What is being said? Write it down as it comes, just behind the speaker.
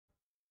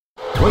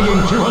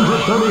weighing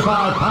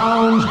 235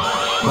 pounds,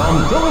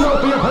 from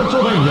Philadelphia,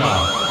 Pennsylvania,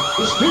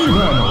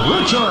 Steven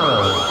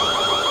Richards.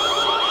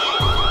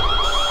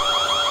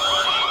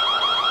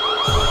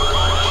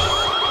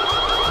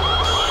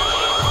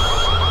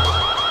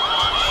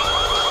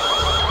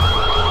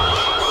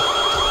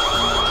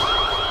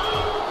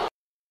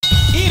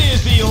 It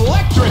is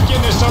electric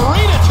in this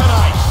arena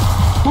tonight.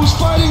 Who's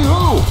fighting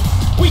who?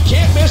 We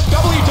can't miss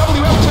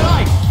WWF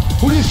tonight.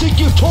 Who do you think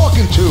you're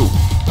talking to?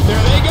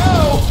 There they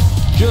go.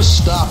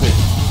 Just stop it.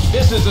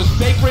 This is a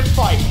sacred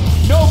fight.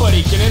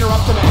 Nobody can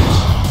interrupt the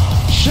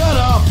match. Shut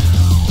up.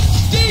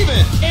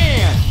 Steven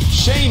and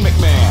Shane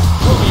McMahon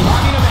will be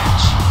having a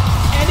match.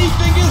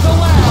 Anything is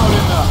allowed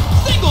in the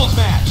singles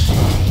match.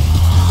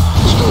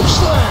 Scoop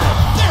slam.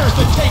 There's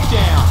the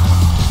takedown.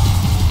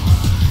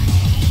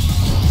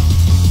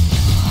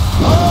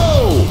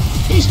 Oh,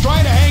 he's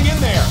trying to hang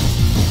in there.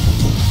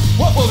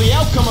 What will the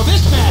outcome of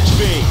this match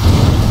be?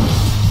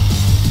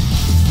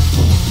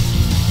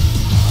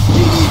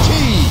 DDT.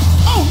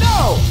 Oh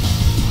no!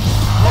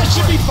 That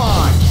should be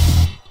fine.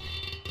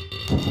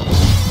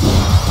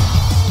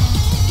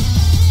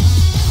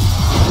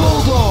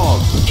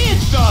 Bulldog.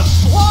 It's the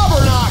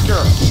slobber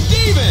knocker.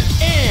 Steven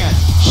and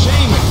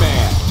Shane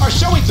McMahon are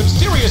showing some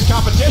serious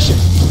competition.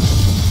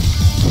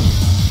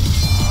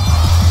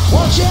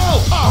 Watch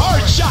out! A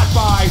hard shot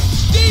by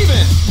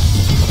Steven.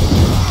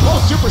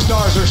 Both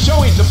superstars are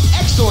showing some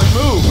excellent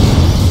moves.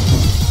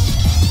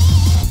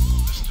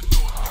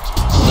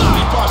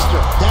 Side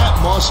buster. That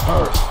must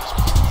hurt.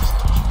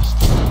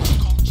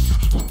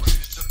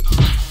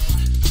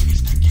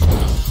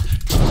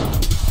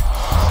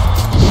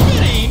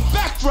 Spinning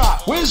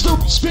backdrop. Where's the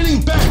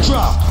spinning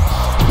backdrop?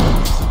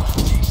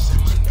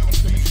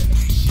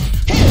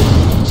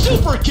 His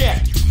super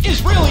kick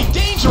is really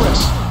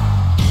dangerous.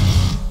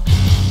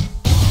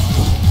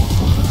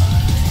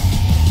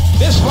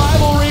 This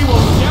rivalry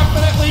will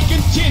definitely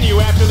continue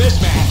after this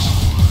match.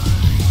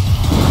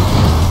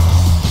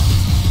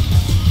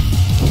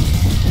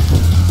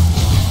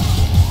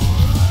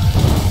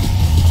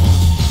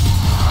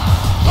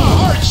 A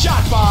hard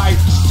shot by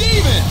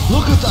Steven.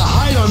 Look at the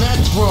height on that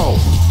throw.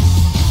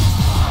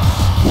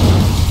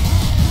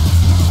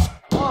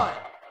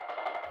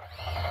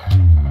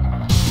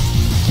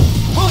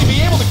 Will he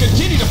be able to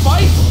continue to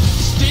fight?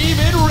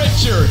 Steven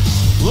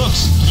Richards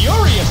looks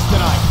furious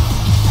tonight.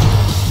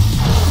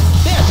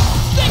 This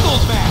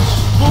singles match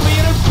will be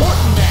an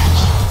important match.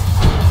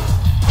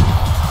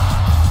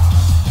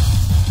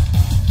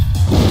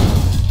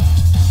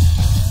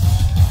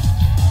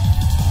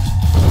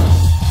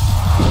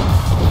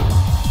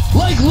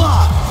 Leg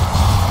lock.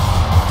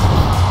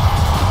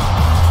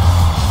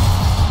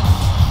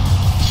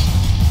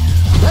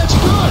 That's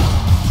good.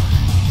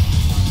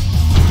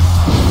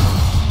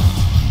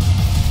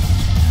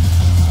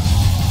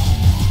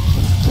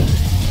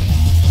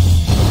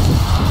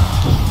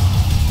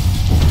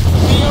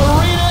 The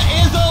arena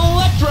is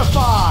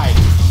electrified.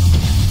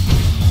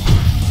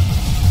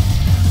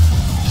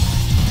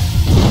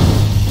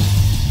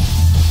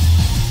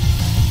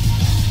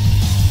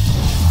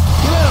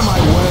 Get out of my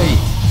way.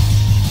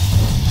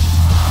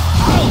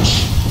 Ouch!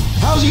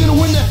 How's he gonna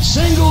win that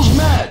singles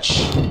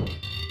match?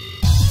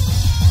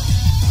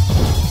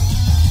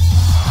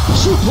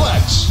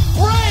 Suplex.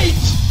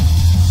 Great!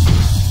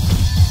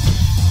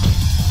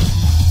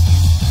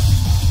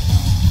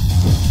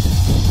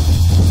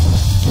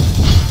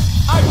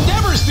 I've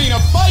never seen a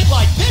fight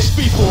like this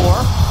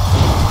before.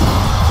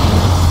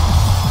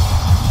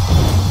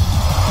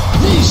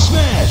 Knee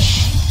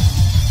smash.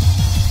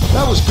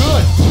 That was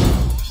good.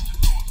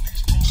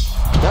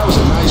 That was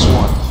a nice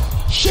one.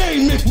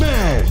 Shane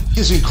McMahon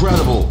is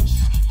incredible.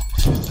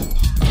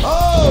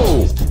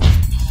 Oh!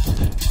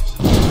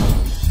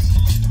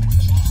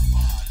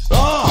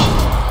 Oh!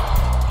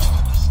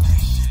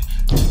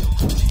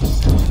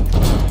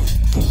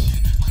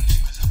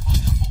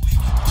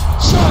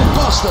 Side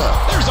buster.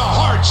 There's a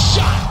hard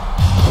shot.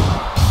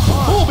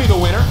 Who'll be the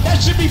winner?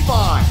 That should be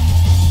fine.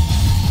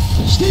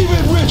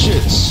 Steven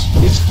Richards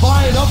is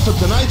fired up for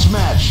tonight's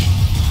match.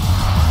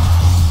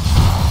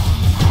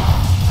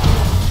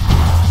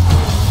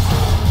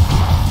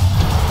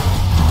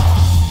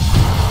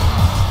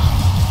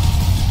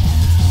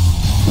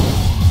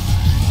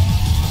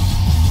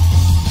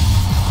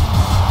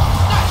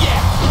 Not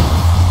yet.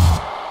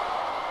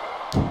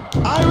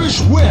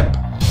 Irish whip.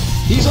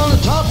 He's on the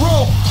top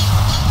rope.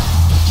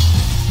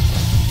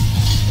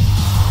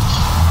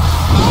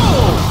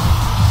 Oh!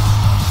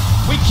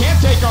 We can't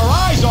take our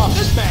eyes off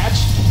this match.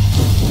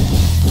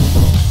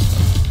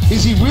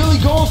 Is he really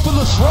going for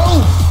the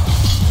throw?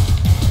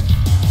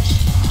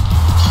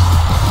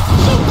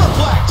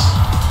 Superplex.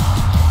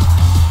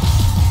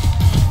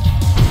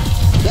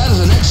 That is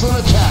an excellent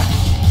attack.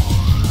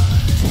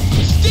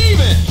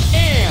 Steven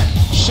and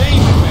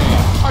Shane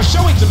McMahon are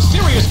showing some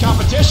serious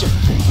competition.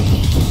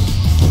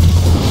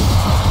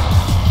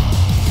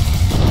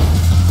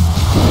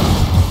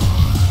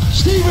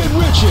 Steven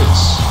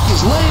Richards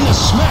is laying a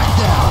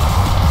smackdown.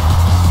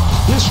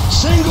 This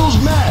singles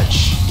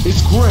match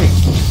is great.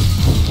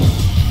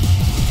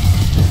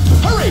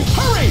 Hurry!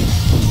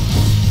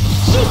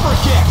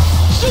 kick.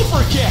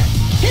 Super kick.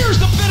 Here's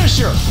the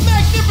finisher.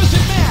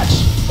 Magnificent match.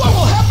 What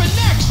will happen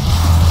next?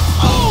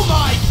 Oh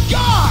my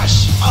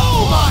gosh!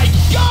 Oh my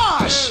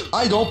gosh!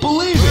 I don't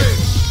believe it.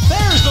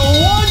 There's the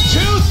 1,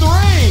 2,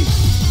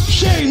 3.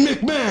 Shane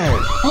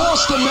McMahon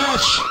lost the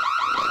match.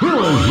 Here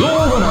is your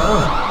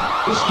winner,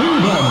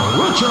 Steven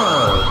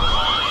Richards.